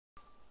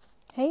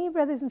Hey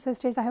brothers and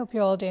sisters, I hope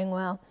you're all doing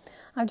well.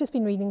 I've just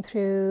been reading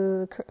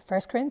through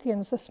 1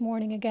 Corinthians this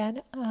morning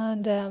again,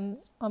 and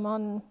I'm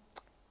on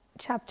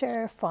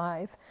chapter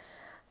 5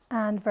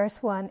 and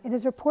verse 1. It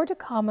is reported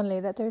commonly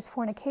that there is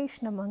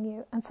fornication among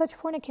you, and such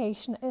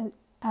fornication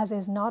as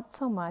is not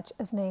so much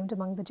as named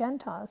among the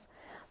Gentiles,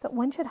 that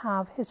one should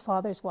have his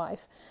father's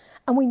wife.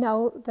 And we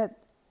know that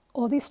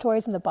all these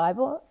stories in the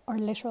Bible are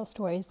literal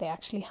stories. They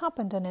actually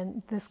happened. And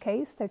in this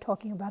case, they're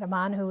talking about a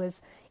man who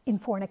was in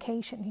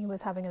fornication. He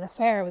was having an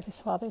affair with his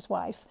father's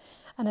wife.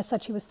 And as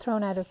such, he was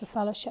thrown out of the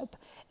fellowship.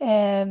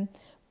 But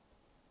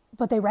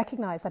they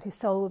recognized that his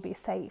soul would be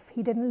safe.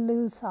 He didn't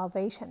lose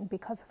salvation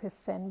because of his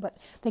sin, but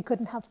they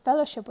couldn't have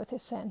fellowship with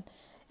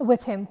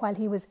with him while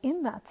he was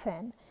in that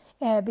sin,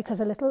 because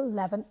a little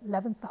leaven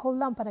leavens the whole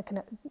lump, and it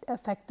can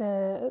affect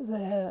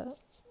the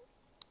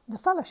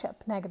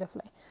fellowship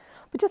negatively.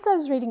 But just as I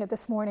was reading it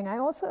this morning, I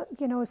also,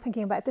 was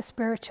thinking about the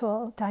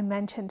spiritual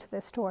dimension to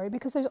this story,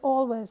 because there's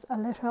always a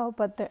literal,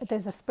 but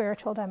there's a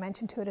spiritual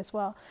dimension to it as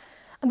well.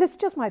 And this is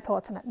just my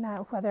thoughts on it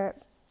now,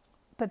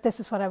 but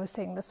this is what I was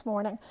saying this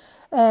morning.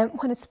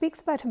 When it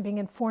speaks about him being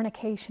in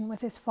fornication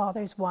with his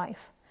father's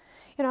wife,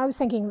 I was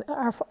thinking,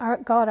 our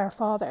God, our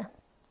Father,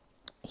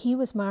 he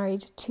was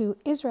married to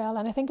Israel,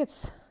 and I think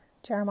it's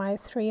Jeremiah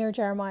 3 or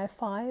Jeremiah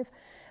 5.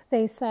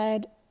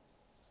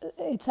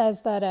 It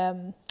says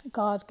that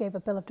God gave a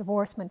bill of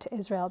divorcement to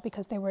Israel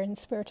because they were in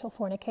spiritual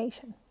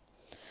fornication.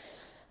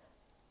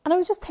 And I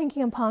was just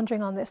thinking and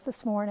pondering on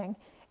this morning.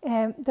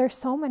 There's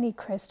so many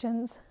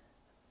Christians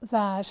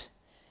that,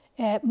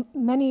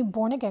 many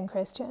born-again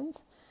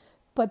Christians,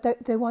 but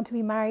they want to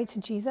be married to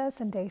Jesus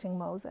and dating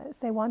Moses.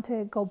 They want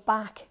to go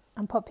back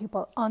and put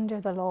people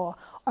under the law.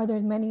 Or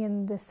there's many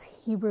in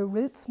this Hebrew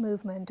roots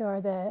movement,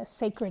 or the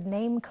sacred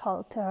name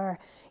cult, or,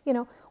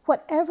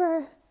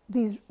 whatever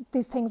these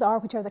things are,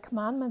 which are the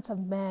commandments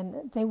of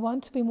men. They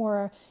want to be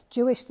more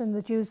Jewish than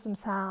the Jews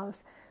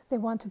themselves. They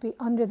want to be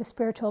under the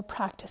spiritual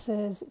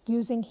practices,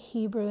 using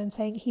Hebrew and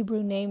saying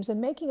Hebrew names and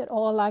making it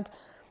all like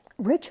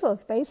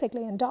rituals,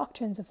 basically, and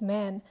doctrines of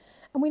men.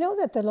 And we know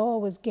that the law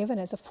was given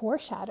as a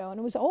foreshadow, and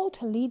it was all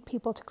to lead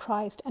people to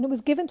Christ. And it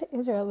was given to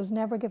Israel, it was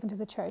never given to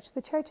the church.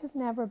 The church has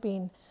never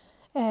been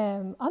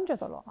under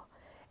the law.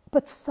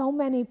 But so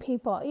many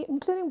people,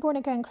 including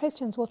born-again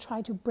Christians, will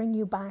try to bring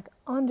you back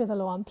under the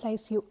law and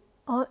place you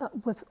on,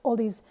 with all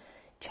these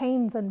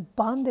chains and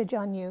bondage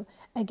on you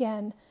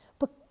again.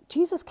 But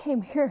Jesus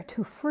came here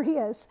to free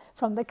us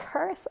from the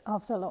curse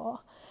of the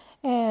law.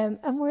 And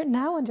we're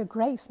now under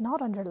grace,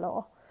 not under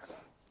law.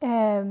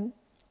 So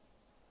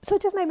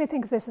it just made me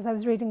think of this as I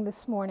was reading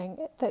this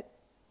morning, that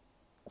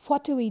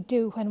what do we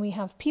do when we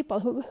have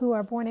people who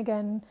are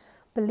born-again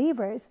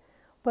believers,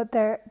 but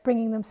they're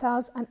bringing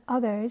themselves and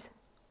others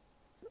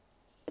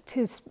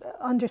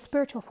under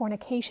spiritual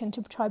fornication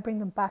to try bring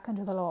them back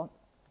under the law,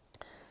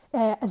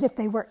 as if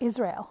they were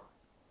Israel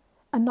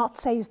and not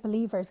saved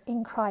believers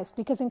in Christ.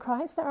 Because in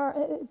Christ there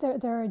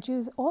are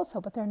Jews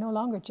also, but they're no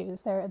longer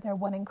Jews. They're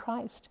one in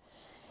Christ.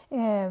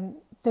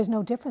 There's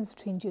no difference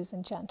between Jews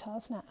and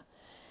Gentiles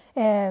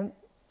now.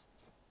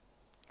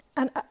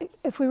 And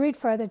if we read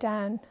further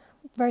down,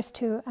 verse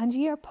 2, and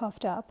ye are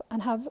puffed up,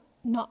 and have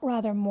not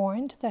rather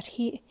mourned that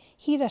he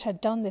that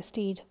had done this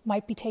deed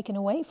might be taken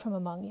away from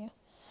among you.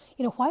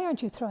 Why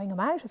aren't you throwing him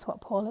out, is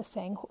what Paul is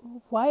saying.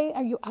 Why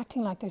are you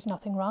acting like there's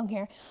nothing wrong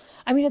here?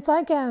 I mean, it's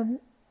like the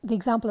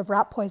example of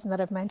rat poison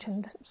that I've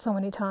mentioned so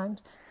many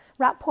times.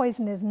 Rat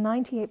poison is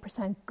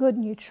 98% good,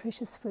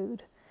 nutritious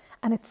food,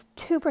 and it's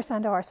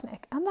 2%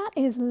 arsenic. And that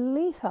is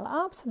lethal,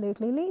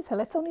 absolutely lethal.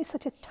 It's only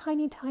such a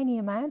tiny, tiny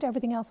amount.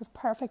 Everything else is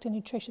perfect and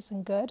nutritious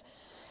and good.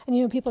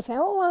 And, people say,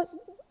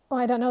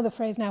 I don't know the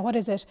phrase now. What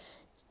is it?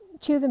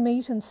 Chew the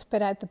meat and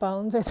spit out the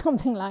bones, or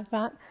something like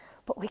that.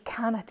 But we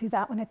cannot do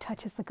that when it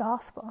touches the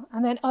gospel.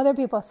 And then other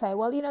people say,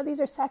 well,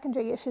 these are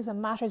secondary issues and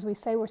matters. We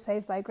say we're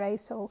saved by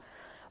grace.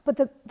 But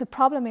the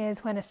problem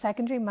is when a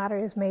secondary matter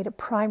is made a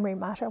primary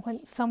matter,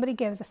 when somebody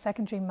gives a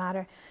secondary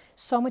matter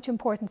so much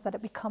importance that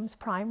it becomes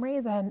primary,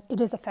 then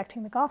it is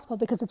affecting the gospel,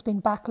 because it's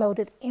been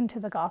backloaded into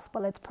the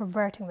gospel. It's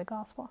perverting the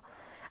gospel.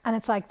 And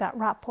it's like that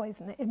rat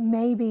poison. It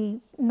may be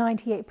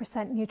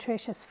 98%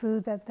 nutritious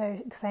food that they're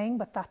saying,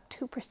 but that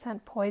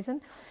 2%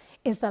 poison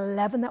is the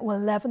leaven that will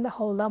leaven the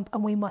whole lump,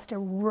 and we must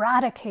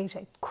eradicate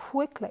it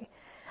quickly.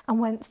 And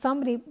when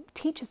somebody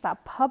teaches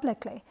that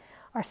publicly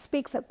or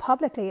speaks it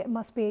publicly, it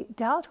must be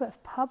dealt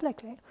with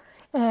publicly.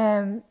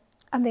 And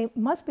they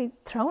must be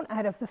thrown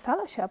out of the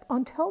fellowship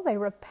until they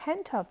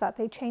repent of that,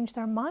 they change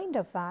their mind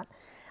of that,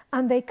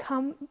 and they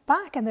come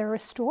back and they're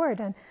restored.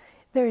 And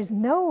there is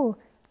no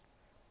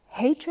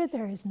hatred,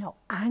 there is no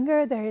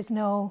anger, there is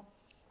no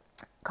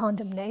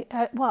condemnation.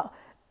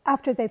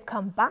 After they've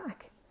come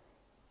back,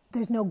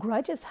 there's no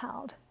grudges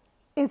held.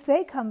 If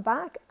they come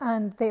back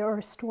and they are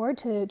restored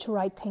to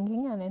right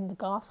thinking and in the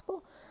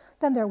gospel,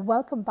 then they're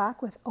welcomed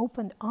back with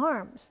open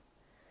arms.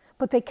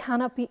 But they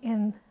cannot be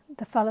in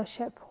the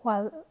fellowship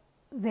while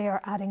they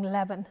are adding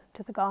leaven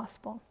to the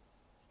gospel.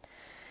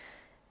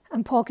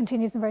 And Paul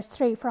continues in verse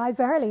 3, for I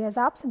verily, as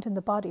absent in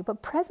the body,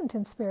 but present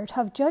in spirit,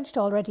 have judged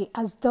already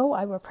as though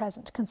I were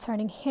present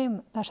concerning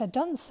him that had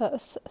done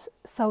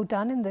so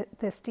done in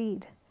this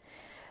deed.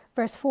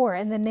 Verse 4,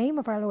 in the name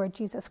of our Lord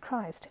Jesus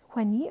Christ,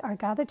 when ye are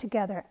gathered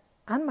together,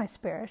 and my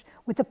spirit,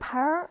 with the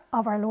power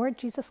of our Lord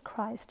Jesus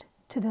Christ,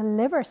 to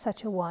deliver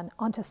such a one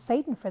unto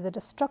Satan for the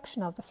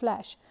destruction of the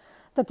flesh,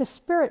 that the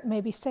spirit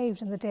may be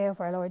saved in the day of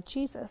our Lord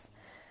Jesus.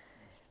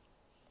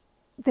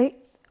 They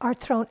are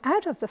thrown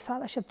out of the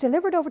fellowship,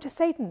 delivered over to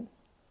Satan,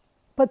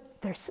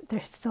 but their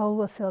soul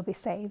will still be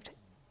saved.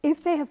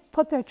 If they have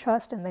put their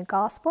trust in the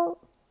gospel,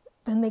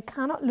 then they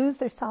cannot lose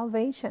their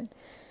salvation.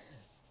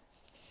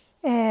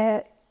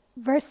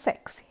 Verse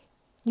 6,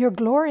 your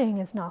glorying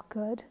is not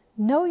good.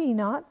 Know ye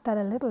not that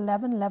a little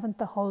leaven leaveneth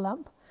the whole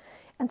lump?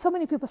 And so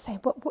many people say,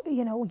 but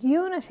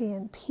unity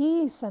and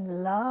peace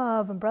and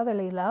love and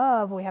brotherly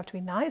love, we have to be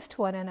nice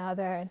to one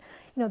another. And,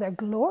 they're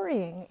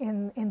glorying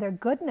in their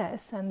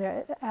goodness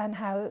and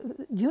how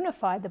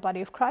unified the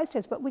body of Christ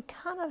is. But we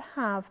cannot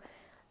have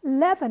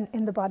leaven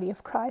in the body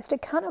of Christ.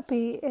 It cannot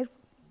be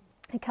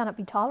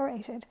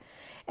tolerated.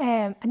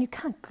 And you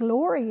can't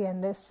glory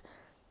in this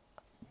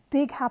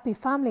big happy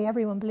family,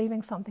 everyone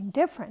believing something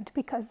different,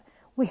 because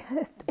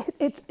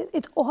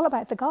it's all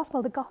about the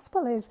gospel. The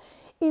gospel is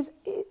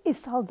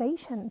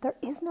salvation. There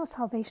is no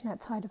salvation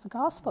outside of the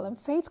gospel, and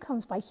faith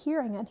comes by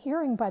hearing, and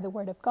hearing by the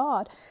word of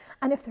God.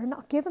 And if they're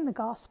not given the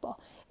gospel,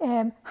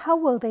 how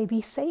will they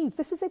be saved?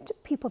 This is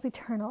people's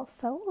eternal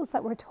souls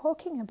that we're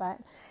talking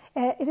about.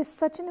 It is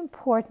such an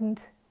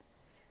important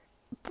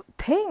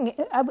thing.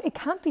 It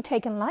can't be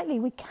taken lightly.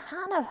 We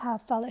cannot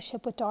have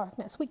fellowship with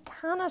darkness. We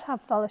cannot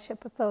have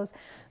fellowship with those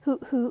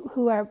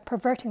who are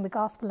perverting the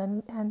gospel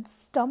and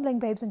stumbling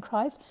babes in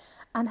Christ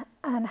and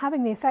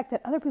having the effect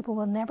that other people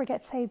will never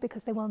get saved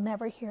because they will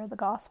never hear the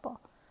gospel.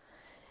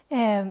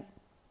 So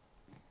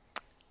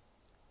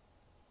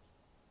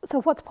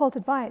what's Paul's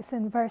advice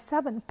in verse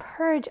 7?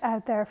 Purge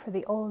out therefore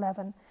the old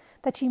leaven,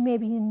 that ye may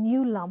be a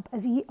new lump,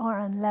 as ye are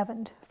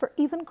unleavened. For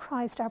even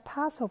Christ our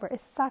Passover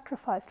is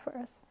sacrificed for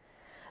us.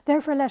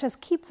 Therefore let us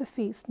keep the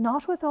feast,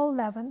 not with old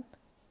leaven,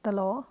 the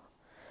law,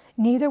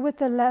 neither with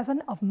the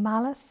leaven of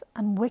malice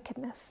and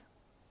wickedness,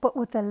 but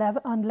with the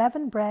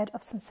unleavened bread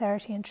of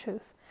sincerity and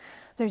truth.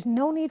 There's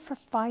no need for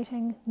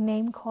fighting,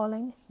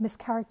 name-calling,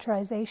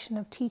 mischaracterization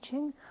of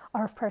teaching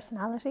or of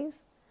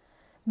personalities,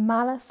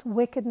 malice,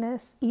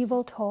 wickedness,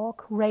 evil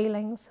talk,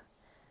 railings.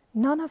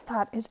 None of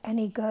that is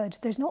any good.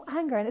 There's no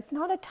anger, and it's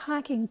not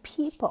attacking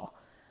people.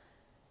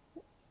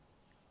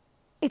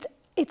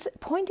 It's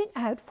pointing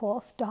out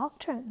false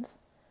doctrines.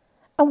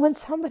 And when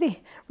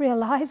somebody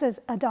realizes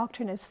a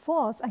doctrine is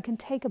false and can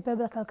take a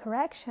biblical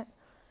correction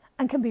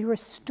and can be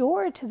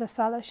restored to the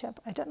fellowship.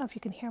 I don't know if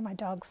you can hear my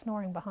dog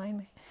snoring behind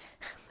me.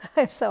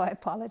 If so, I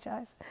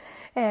apologize.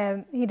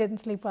 He didn't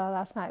sleep well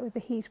last night with the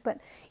heat. But,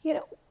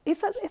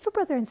 if a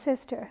brother and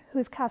sister who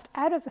is cast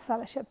out of the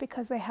fellowship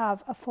because they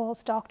have a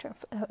false doctrine,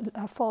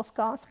 a false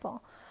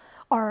gospel,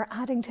 or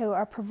adding to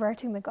or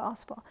perverting the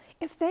gospel,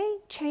 if they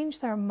change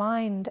their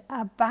mind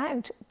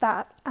about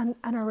that and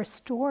are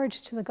restored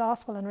to the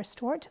gospel and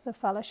restored to the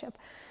fellowship,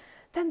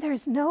 then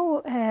there's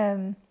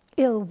no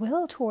ill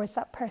will towards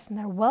that person.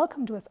 They're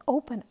welcomed with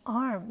open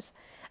arms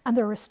and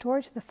they're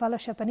restored to the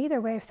fellowship. And either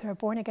way, if they're a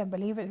born-again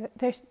believer,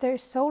 their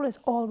soul is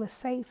always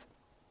safe.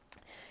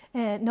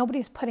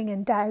 Nobody's putting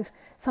in doubt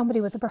somebody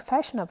with the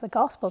profession of the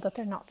gospel that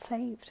they're not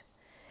saved.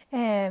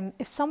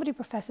 If somebody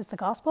professes the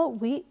gospel,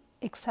 we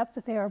accept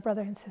that they are a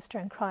brother and sister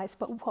in Christ,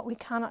 but what we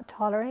cannot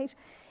tolerate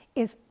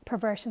is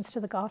perversions to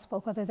the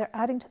gospel, whether they're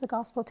adding to the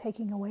gospel,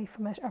 taking away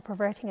from it, or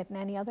perverting it in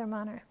any other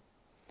manner.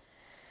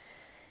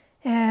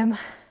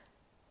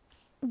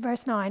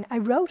 Verse 9, I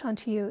wrote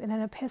unto you in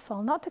an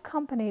epistle not to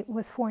company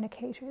with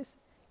fornicators,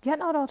 yet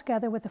not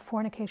altogether with the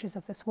fornicators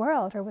of this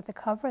world, or with the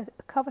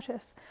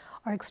covetous,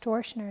 or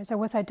extortioners, or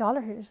with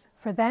idolaters,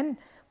 for then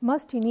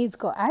must ye needs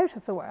go out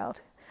of the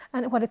world.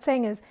 And what it's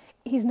saying is,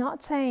 he's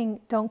not saying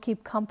don't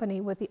keep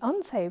company with the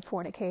unsaved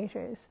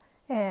fornicators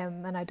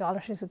and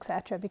idolaters,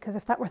 etc. Because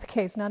if that were the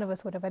case, none of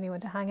us would have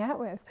anyone to hang out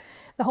with.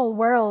 The whole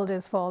world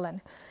is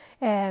fallen.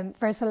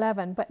 Verse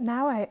 11, but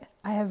now I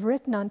have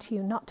written unto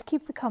you not to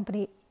keep the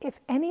company, if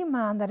any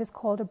man that is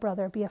called a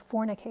brother be a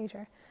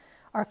fornicator,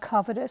 or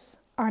covetous,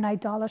 or an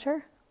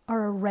idolater,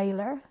 or a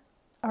railer,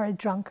 or a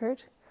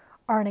drunkard,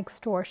 or an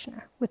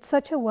extortioner. With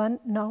such a one,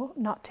 no,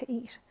 not to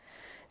eat.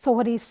 So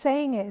what he's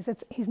saying is,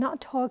 he's not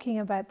talking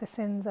about the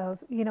sins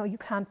of, you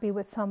can't be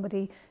with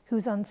somebody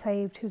who's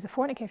unsaved, who's a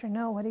fornicator.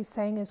 No, what he's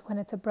saying is when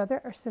it's a brother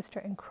or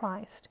sister in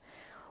Christ,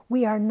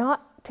 we are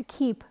not to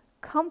keep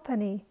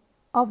company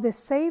of the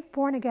saved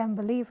born-again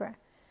believer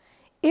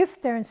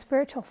if they're in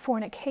spiritual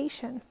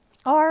fornication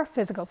or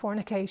physical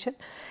fornication,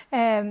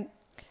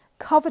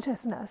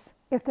 covetousness,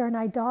 if they're an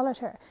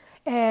idolater.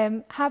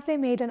 Have they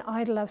made an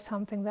idol of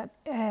something that,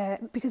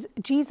 because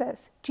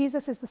Jesus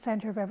is the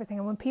center of everything.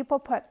 And when people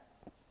put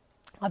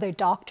other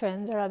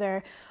doctrines or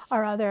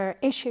other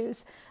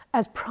issues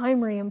as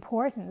primary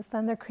importance,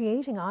 then they're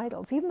creating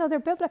idols, even though they're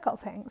biblical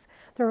things.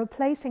 They're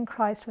replacing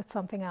Christ with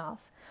something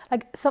else.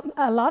 Like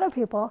a lot of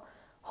people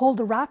hold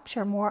the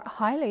rapture more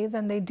highly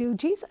than they do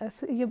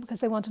Jesus, because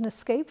they want an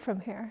escape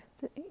from here.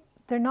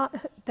 They're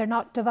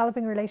not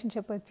developing a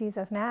relationship with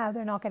Jesus now.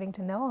 They're not getting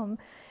to know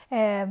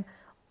him.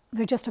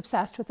 They're just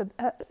obsessed with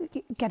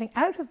getting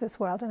out of this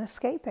world and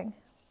escaping.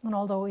 And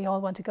although we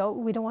all want to go,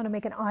 we don't want to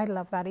make an idol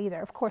of that either.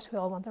 Of course, we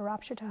all want the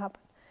rapture to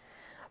happen.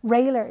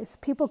 Railers,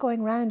 people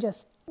going around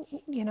just,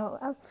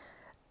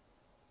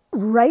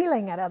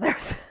 railing at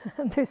others.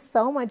 And there's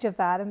so much of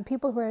that. And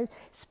people who are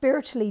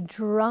spiritually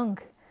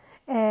drunk,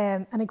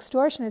 and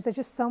extortioners. There's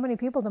just so many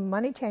people. The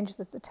money changers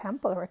at the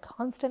temple who are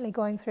constantly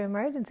going through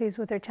emergencies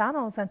with their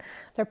channels, and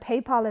their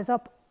PayPal is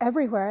up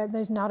everywhere.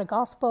 There's not a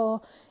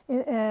gospel,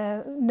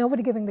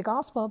 nobody giving the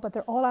gospel, but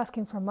they're all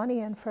asking for money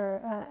and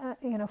for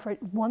for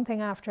one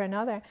thing after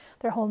another.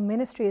 Their whole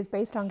ministry is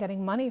based on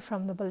getting money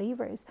from the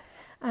believers,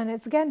 and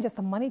it's again just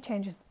the money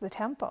changers at the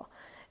temple.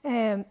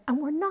 And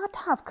we're not to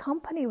have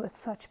company with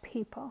such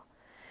people.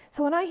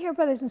 So when I hear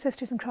brothers and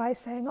sisters in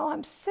Christ saying, "Oh,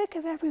 I'm sick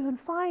of everyone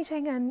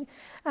fighting," and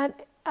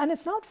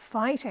it's not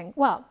fighting.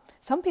 Well,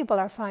 some people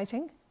are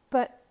fighting,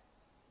 but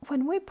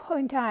when we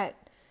point out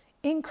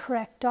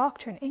incorrect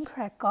doctrine,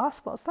 incorrect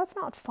gospels, that's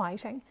not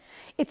fighting.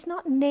 It's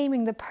not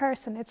naming the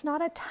person. It's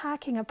not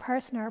attacking a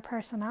person or a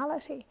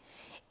personality.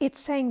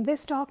 It's saying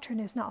this doctrine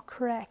is not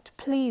correct.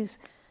 Please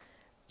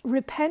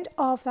repent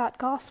of that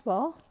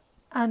gospel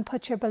and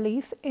put your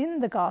belief in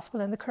the gospel,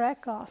 in the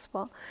correct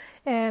gospel.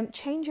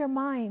 Change your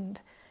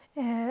mind.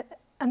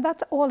 And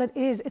that's all it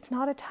is. It's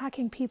not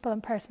attacking people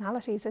and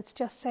personalities. It's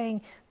just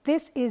saying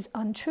this is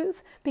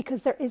untruth,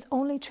 because there is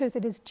only truth.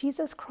 It is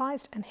Jesus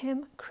Christ and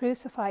him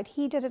crucified.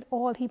 He did it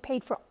all. He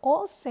paid for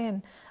all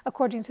sin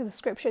according to the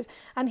scriptures.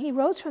 And he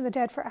rose from the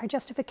dead for our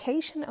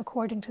justification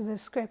according to the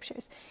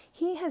scriptures.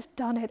 He has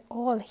done it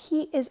all.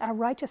 He is our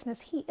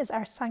righteousness. He is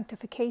our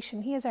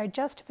sanctification. He is our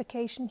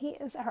justification. He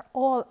is our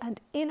all and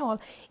in all.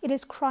 It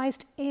is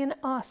Christ in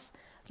us,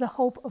 the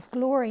hope of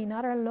glory,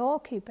 not our law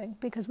keeping,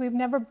 because we've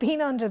never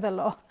been under the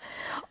law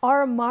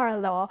or a moral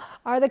law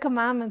or the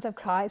commandments of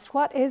Christ.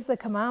 What is the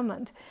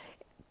commandment?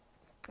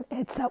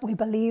 It's that we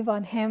believe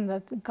on him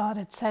that God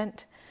had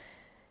sent.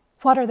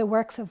 What are the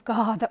works of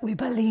God? That we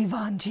believe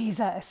on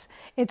Jesus.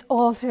 It's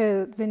all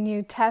through the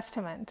New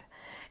Testament.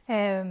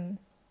 So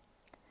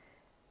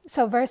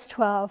verse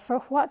 12, for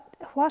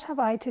what have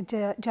I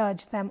to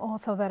judge them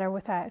also that are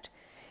without?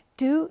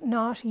 Do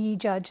not ye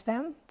judge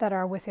them that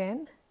are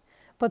within,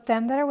 but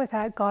them that are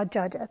without God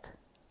judgeth.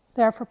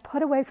 Therefore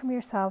put away from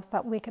yourselves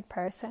that wicked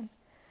person.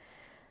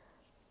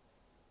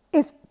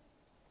 If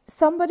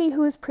somebody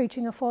who is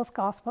preaching a false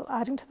gospel,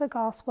 adding to the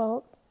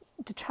gospel,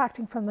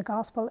 detracting from the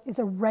gospel, is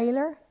a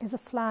railer, is a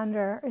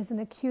slanderer, is an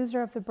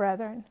accuser of the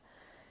brethren,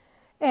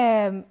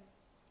 they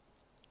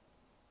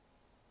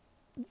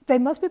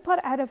must be put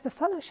out of the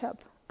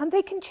fellowship. And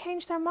they can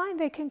change their mind.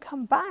 They can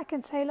come back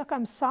and say, look,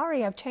 I'm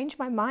sorry, I've changed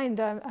my mind.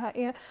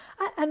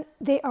 And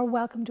they are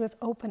welcomed with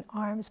open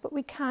arms. But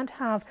we can't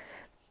have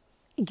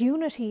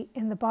unity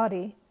in the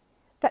body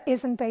that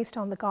isn't based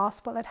on the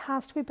gospel. It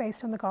has to be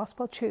based on the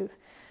gospel truth.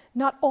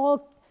 Not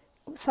all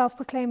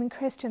self-proclaiming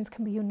Christians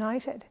can be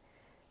united.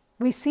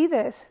 We see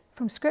this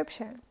from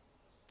Scripture.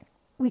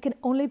 We can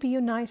only be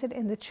united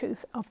in the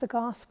truth of the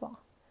gospel.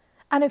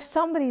 And if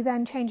somebody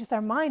then changes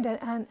their mind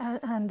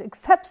and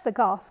accepts the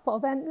gospel,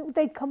 then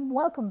they come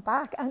welcome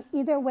back. And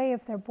either way,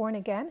 if they're born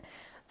again,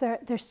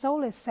 their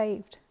soul is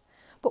saved.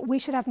 But we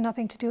should have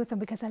nothing to do with them,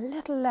 because a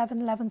little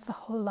leaven leavens the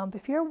whole lump.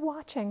 If you're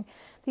watching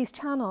these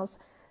channels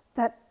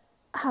that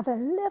have a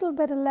little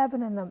bit of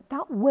leaven in them,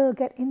 that will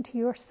get into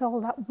your soul.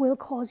 That will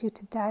cause you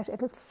to doubt.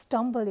 It'll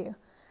stumble you.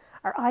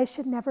 Our eyes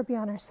should never be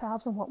on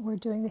ourselves and what we're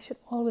doing. They should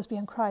always be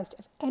on Christ.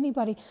 If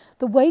anybody,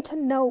 the way to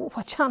know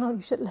what channel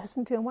you should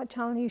listen to and what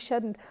channel you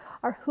shouldn't,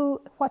 or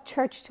what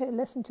church to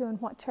listen to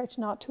and what church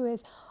not to,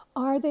 is,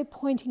 are they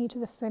pointing you to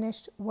the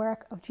finished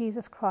work of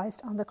Jesus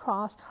Christ on the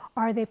cross?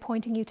 Are they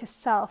pointing you to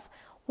self,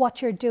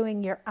 what you're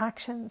doing, your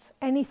actions,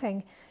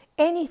 anything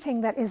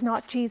that is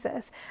not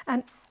Jesus?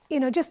 And,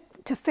 just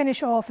to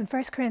finish off in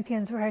 1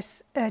 Corinthians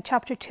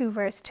chapter 2,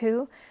 verse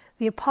 2,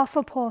 the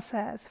Apostle Paul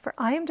says, for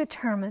I am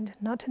determined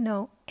not to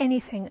know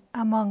anything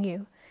among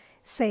you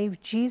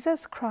save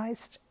Jesus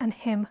Christ and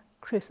him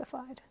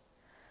crucified.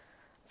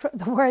 For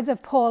the words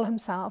of Paul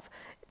himself,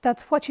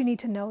 that's what you need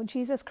to know,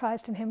 Jesus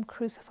Christ and him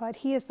crucified.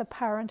 He is the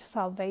power unto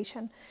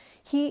salvation.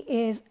 He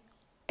is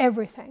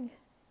everything,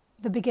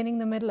 the beginning,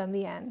 the middle, and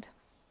the end.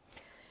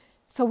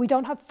 So we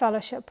don't have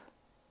fellowship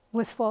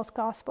with false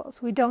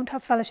gospels. We don't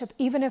have fellowship,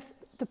 even if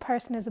the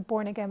person is a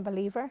born-again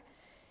believer,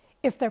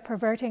 if they're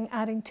perverting,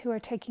 adding to, or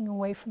taking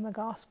away from the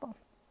gospel.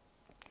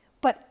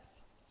 But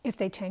if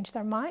they change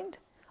their mind,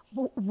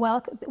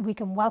 we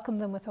can welcome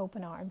them with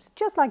open arms,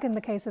 just like in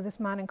the case of this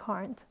man in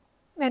Corinth.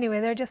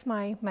 Anyway, they're just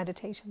my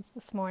meditations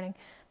this morning.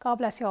 God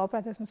bless you all,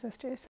 brothers and sisters.